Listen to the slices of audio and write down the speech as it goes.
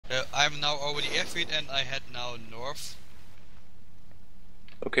I'm now over the airfield and I head now north.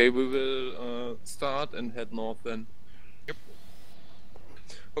 Okay, we will start and head north then. Yep.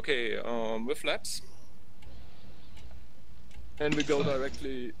 Okay, with flaps. And we go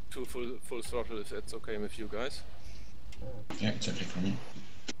directly to full throttle if that's okay with you guys. Yeah, it's okay for me.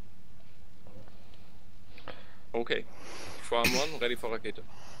 Okay. Schwarm 1, ready for Rakete.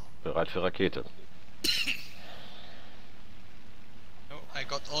 Bereit für Rakete. No, I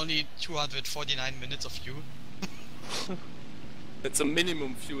got only 249 minutes of fuel. That's a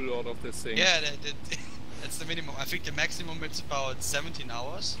minimum fuel load of this thing. Yeah, that's the minimum. I think the maximum it's about 17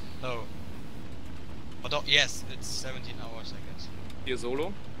 hours. No. Yes, it's 17 hours, I guess. Hier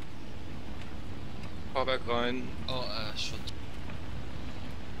Solo. Fahrwerk rein. Oh, shit.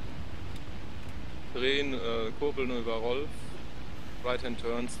 Drehen, kurbeln über Rolf. Right hand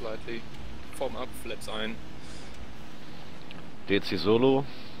turn slightly. Form up, flaps ein. DC Solo.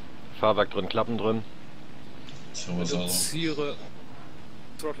 Fahrwerk drin, Klappen drin. Reduziere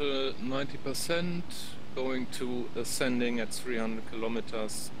throttle 90%. Going to ascending at 300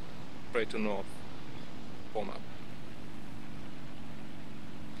 kilometers. Straight to north. Form up.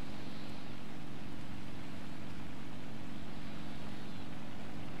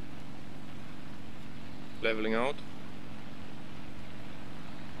 Leveling out.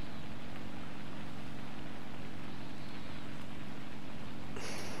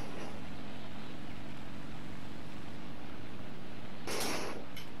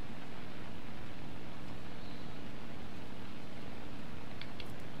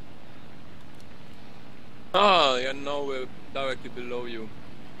 Ah, yeah, now we're directly below you.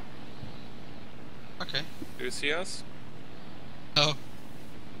 Okay. Do you see us? No.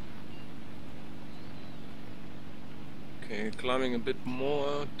 Okay, climbing a bit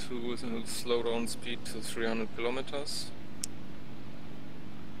more to slow down speed to 300 kilometers.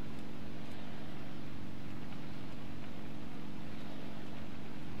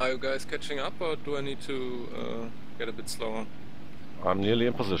 Are you guys catching up or do I need to get a bit slower? I'm nearly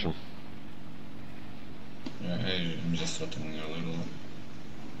in position. Yeah, I'm just throttling a little.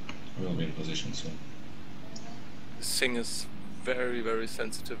 We'll be in position soon. This thing is very, very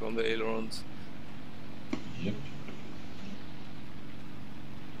sensitive on the ailerons. Yep.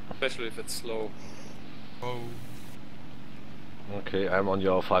 Especially if it's slow. Oh. Okay, I'm on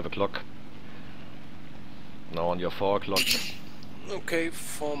your 5 o'clock. Now on your 4 o'clock. Okay,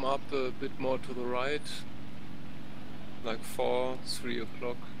 form up a bit more to the right. Like 4, 3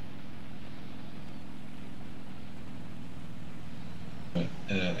 o'clock.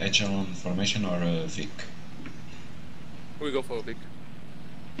 Echelon formation or Vic? We go for a big.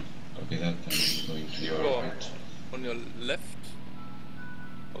 Okay, that I'm going to your Go right. on your left.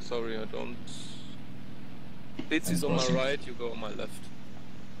 Oh, sorry, I don't. This is on my crossing. right, you go on my left.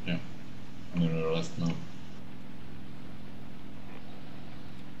 Yeah, I'm on your left now.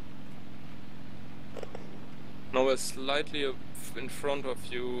 Now we're slightly in front of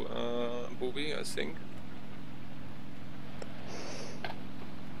you, Booby, I think.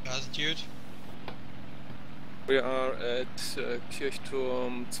 Altitude. We are at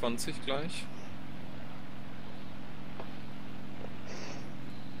Kirchturm 20 gleich.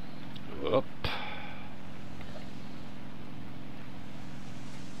 Up.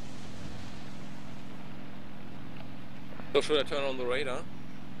 So should I turn on the radar?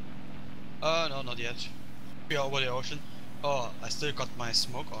 No, not yet. We are over the ocean. Oh, I still got my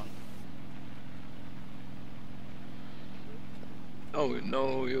smoke on. Oh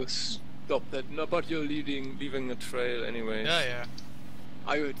no, you stopped that. No, but you're leaving a trail anyway. Yeah, yeah.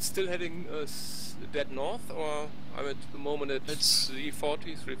 Are you still heading dead north, or I'm at the moment at It's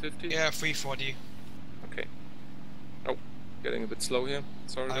 340, 350? Yeah, 340. Okay. Oh, getting a bit slow here.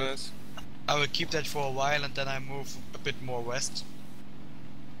 Sorry, guys. I will keep that for a while and then I move a bit more west.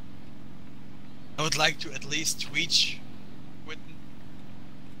 I would like to at least reach Witten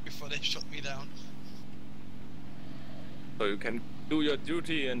before they shut me down. So you can do your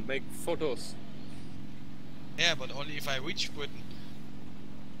duty and make photos. Yeah, but only if I reach Witten.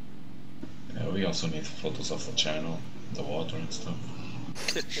 We also need photos of the channel, the water and stuff.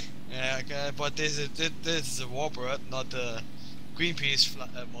 Yeah, okay, but this is a warbird, not a Greenpeace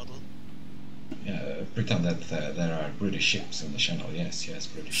model. Yeah, pretend that there are British ships in the channel. Yes,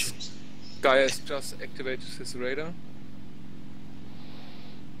 British ships. Guy has just activated his radar.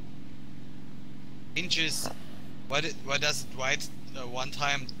 Inches. Why does it write one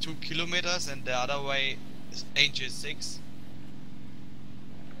time 2 kilometers and the other way inches 6?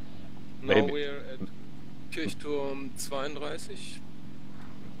 Now Maybe. we're at Kirchturm 32.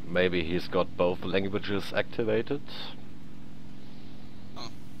 Maybe he's got both languages activated.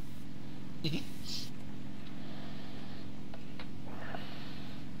 Oh.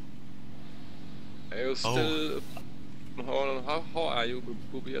 Are you still... How are you,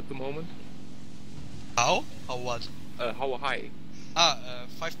 Booby, at the moment? How? How what? How high?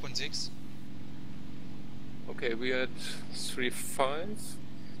 5.6. Okay, we had 3.5.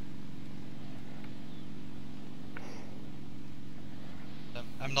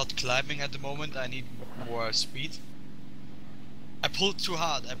 I'm not climbing at the moment, I need more speed. I pulled too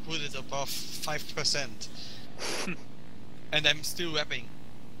hard, I pulled it above 5%. And I'm still webbing.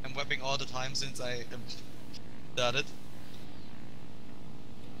 I'm webbing all the time since I started.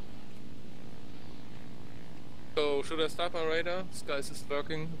 So, should I start my radar? Skies is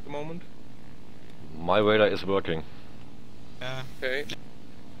working at the moment. My radar is working. Yeah. Okay.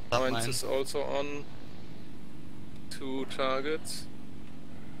 Not Mine mine. is also on. 2 targets.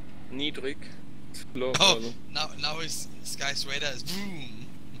 Niedrig. Low. Oh, now his Sky's radar is boom.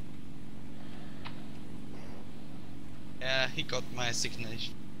 Yeah, he got my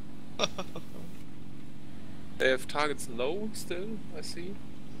signation. They have targets low still, I see.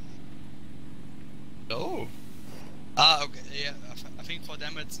 Oh. Okay. Yeah. I think for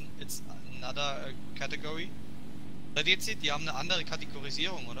them it's another category. Seid ihr jetzt seht, die haben eine andere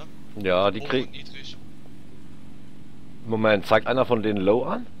Kategorisierung, oder? Ja, die Hoch kriegen... und niedrig. Moment, zeigt einer von denen Low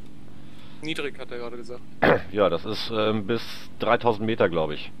an? Niedrig hat er gerade gesagt. Ja, das ist bis 3000 Meter,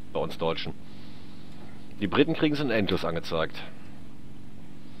 glaube ich, bei uns Deutschen. Die Briten kriegen es in Endless angezeigt.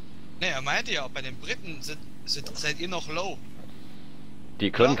 Ne, er meinte ja, bei den Briten seid ihr noch low.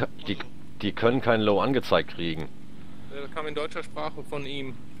 Die können, Ja, die können kein Low angezeigt kriegen. Da kam in deutscher Sprache von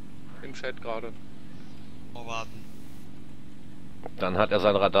ihm im Chat gerade. Mal warten. Dann hat er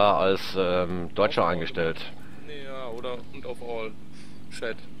sein Radar als Deutscher eingestellt. Nee, ja, oder und auf all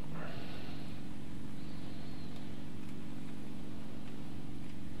Chat.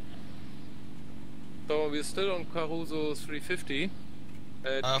 So, we're still on Caruso 350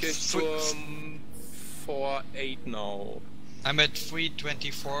 at Kirchturm 48 now. I'm at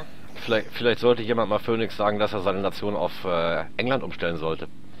 324. Vielleicht sollte jemand mal Phoenix sagen, dass er seine Nation auf England umstellen sollte.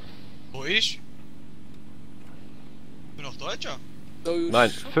 Wo ich? Ich bin noch Deutscher. So you Nein,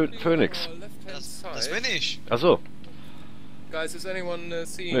 should be Phoenix. on our left-hand Das side. bin ich. Ach so, Guys, is anyone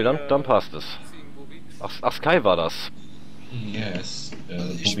seeing? nee, dann passt es. Seeing Booby? Ach, Sky war das. Yes,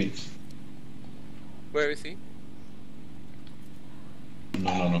 Ich- Bobby. Where is he?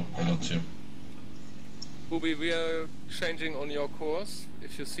 No, I don't see him. Booby, we are changing on your course.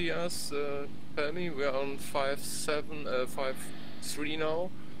 If you see us, tell me. We are on 5.3 now.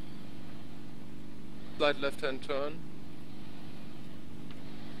 Slight left-hand turn.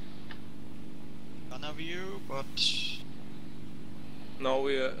 Gonna view, but Now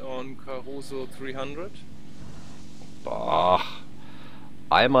we are on Caruso 300. Boah.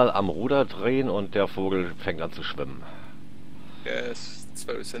 Einmal am Ruder drehen und der Vogel fängt an zu schwimmen. Yes, it's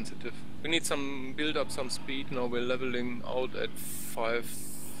very sensitive. We need some build up some speed. Now we're leveling out at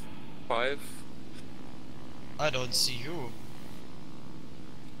 5.5. I don't see you.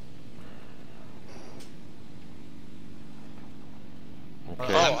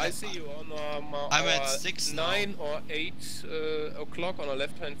 Okay. Oh, I see you on I'm at our 6 now. 9 or 8 o'clock on the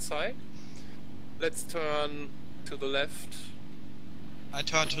left hand side. Let's turn to the left. I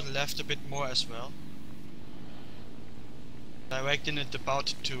turn to the left a bit more as well. Directing it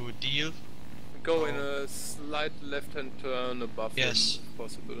about to deal. Go in a slight left hand turn above Yes. him if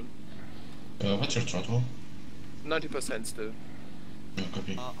possible. What's your throttle? 90% still. Yeah,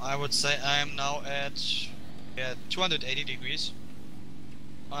 copy. I would say I am now at 280 degrees.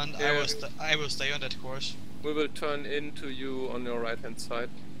 And Yeah. I will stay on that course. We will turn into you on your right hand side.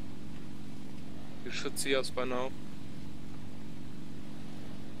 You should see us by now.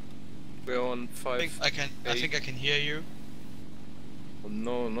 We're on 5. I think I can hear you. Oh,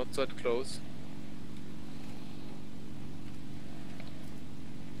 no, not that close.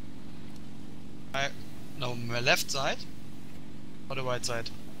 No, my left side? Or the right side?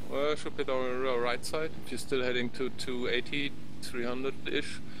 Well, should be on your right side. If you're still heading to 280,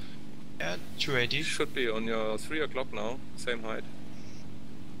 300-ish. Yeah, 280. Should be on your 3 o'clock now, same height.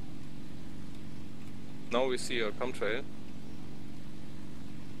 Now we see your contrail.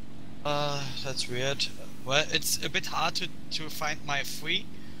 That's weird. Well, it's a bit hard to find my free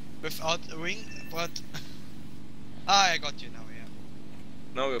without a ring, but... I got you now, yeah.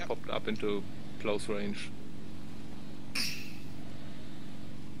 Now we're Yep. popped up into close range.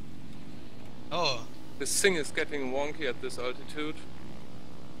 Oh, This thing is getting wonky at this altitude.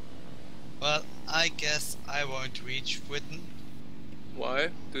 well, I guess I won't reach Britain. Why?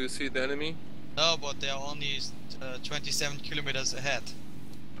 Do you see the enemy? No, but they're only 27 kilometers ahead.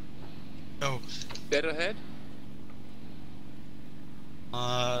 Oh, Dead ahead?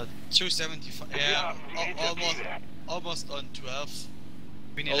 275. Yeah, almost on 12.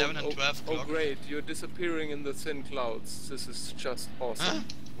 Between 11 and 12 oh o'clock. great, you're disappearing in the thin clouds. This is just awesome. Huh?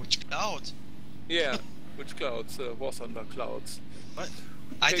 Which cloud? Yeah, which clouds? Was under clouds. What?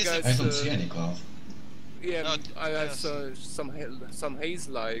 Okay, I I don't see any cloud. Yeah, No, I yes. saw some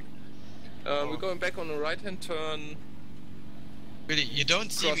haze-like. We're going back on a right-hand turn. Really, you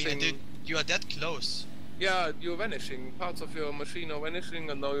don't see me, and Crossing- you are that close. Yeah, you're vanishing. Parts of your machine are vanishing,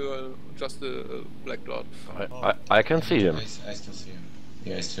 and now you're just a black dot. I can see him. I still see him.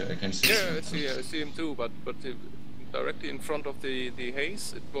 Yeah, I can see Yeah, him. I see him too, but directly in front of the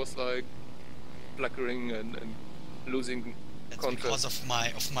haze, it was like flickering and losing That's contrast. because of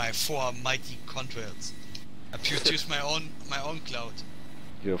my 4 mighty contrails. I produced my own cloud.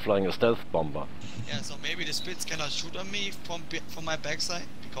 You're flying a stealth bomber. Yeah, so maybe the spits cannot shoot on me from my backside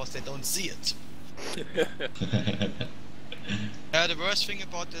because they don't see it. The worst thing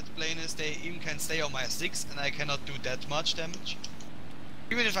about that plane is they even can stay on my 6 and I cannot do that much damage.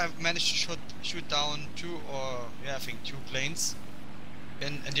 Even if I manage to shoot down 2 or I think 2 planes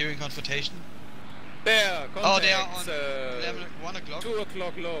during confrontation. There, contacts, Oh, they are on 1 o'clock. 2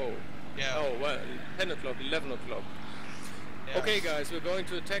 o'clock low. Yeah. Oh, well, 10 o'clock, 11 o'clock. Yeah. Okay, guys, we're going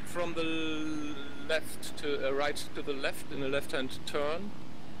to attack from the left to right to the left in a left-hand turn.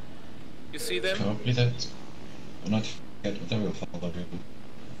 You see them? Copy that. Not yet, but I will follow you.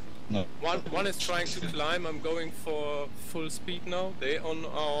 No. One is trying to climb. I'm going for full speed now. They on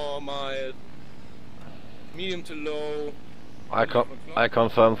my medium to low. I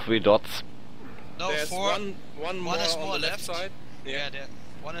confirm 3 dots. No, There's 4. one more is on more the left side. Yeah, there.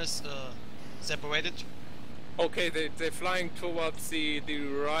 One is separated. Okay, they're flying towards the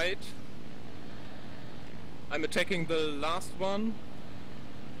right. I'm attacking the last one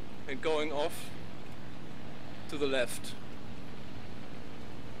and going off to the left.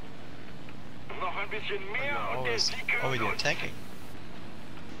 Oh, you're attacking.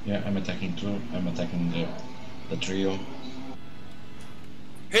 Yeah, I'm attacking too. I'm attacking the trio.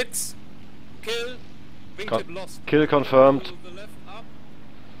 Hits! Kill! Wingtip lost. Kill confirmed. To the left up,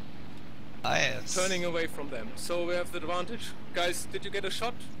 Yes. turning away from them. So we have the advantage. Guys, did you get a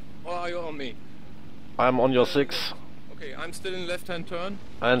shot? Or are you on me? I'm on your 6, Okay, I'm still in left-hand turn.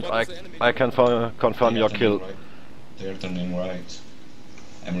 and What is the enemy I doing? can confirm your kill. Right. They're turning right.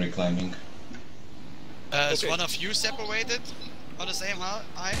 I'm reclimbing. Is Okay. one of you separated on the same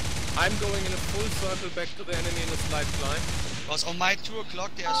height? I'm going in a full circle back to the enemy in a slight climb. Because on my 2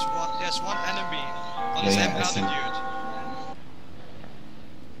 o'clock there's one enemy on the Yeah, same I see. altitude.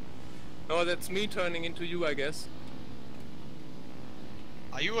 No, that's me turning into you, I guess.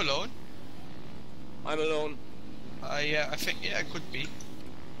 Are you alone? I'm alone. Yeah, I think it could be.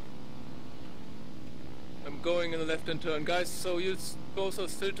 I'm going in a left-hand turn. Guys, so you both are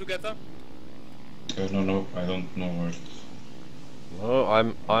still together? No, I don't know where. No,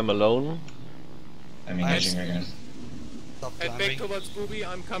 I'm alone. I'm engaging again. Stop Head back climbing. towards Booby.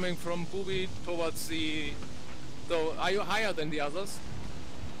 I'm coming from Booby towards the... So, are you higher than the others?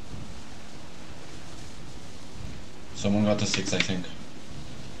 Someone got a 6, I think.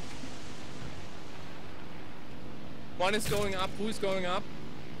 One is going up. Who is going up?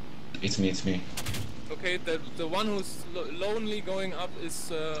 It's me. Okay, the one who's lonely going up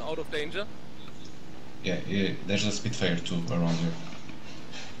is out of danger. Yeah, there's a Spitfire too around here.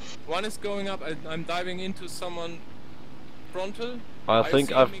 One is going up. I'm diving into someone frontal. I Are you think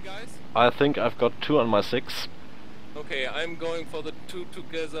seeing me, guys? I've got 2 on my 6. Okay, I'm going for the 2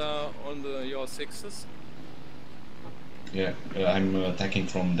 together on your 6s. Yeah, I'm attacking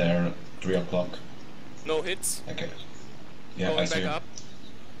from there 3 o'clock. No hits. Okay. Yeah, I Going see back you. up.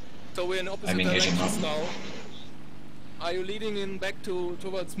 So we're in opposite I'm engaging directions now. now. Are you leading in back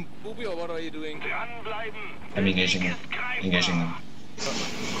towards Booby, or what are you doing? I'm engaging him.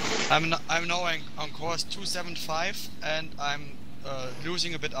 I'm now on course 275 and I'm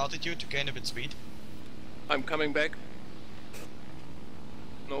losing a bit altitude to gain a bit speed. I'm coming back.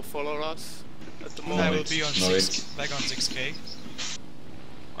 No follow us at the I moment. will be on No, 6, back on 6k.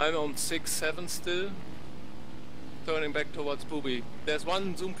 I'm on 6-7 still. Turning back towards Booby. There's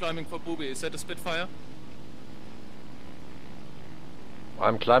one zoom climbing for Booby. Is that a Spitfire?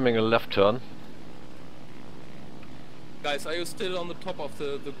 I'm climbing a left turn. Guys, are you still on the top of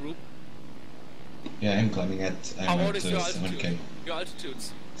the group? Yeah, I'm climbing at How I'm what at is your altitude? 7k. Your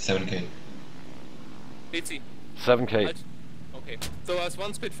altitudes? 7k. BT. 7k. Okay. So there's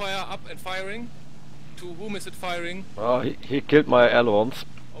one Spitfire up and firing. To whom is it firing? Oh, he killed my ailerons.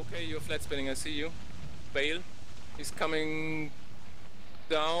 Okay, you're flat spinning, I see you. Bale. He's coming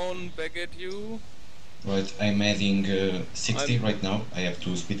down back at you. Right, I'm adding 60 right now. I have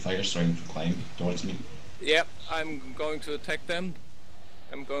 2 Spitfires trying to climb towards me. Yep, I'm going to attack them.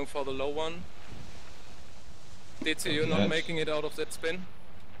 I'm going for the low one. Dizzy, you're not That. making it out of that spin?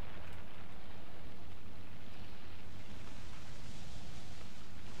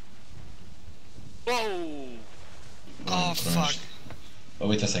 Whoa! Oh fuck. Crashed. Oh,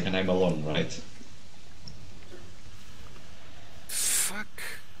 wait a second, I'm alone, right? Fuck.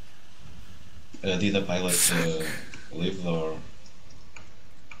 Did the pilot live or?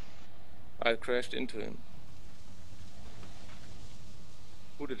 I crashed into him.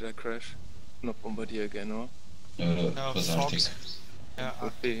 Who did I crash? Not Bombardier again, no? It No, was Arctic. Fox. Yeah.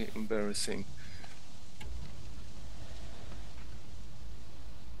 Would be embarrassing.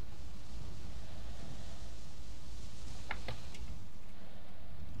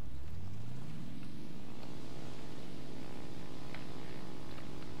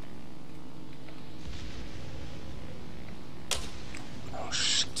 Oh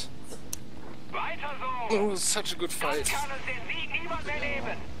shit. Weiter so! It was such a good Das fight. kann uns den Sieg niemand mehr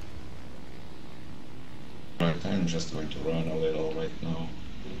nehmen! Right, I'm just going to run a little right now.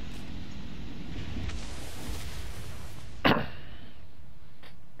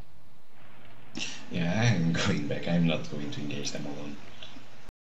 Yeah, I'm going back. I'm not going to engage them alone.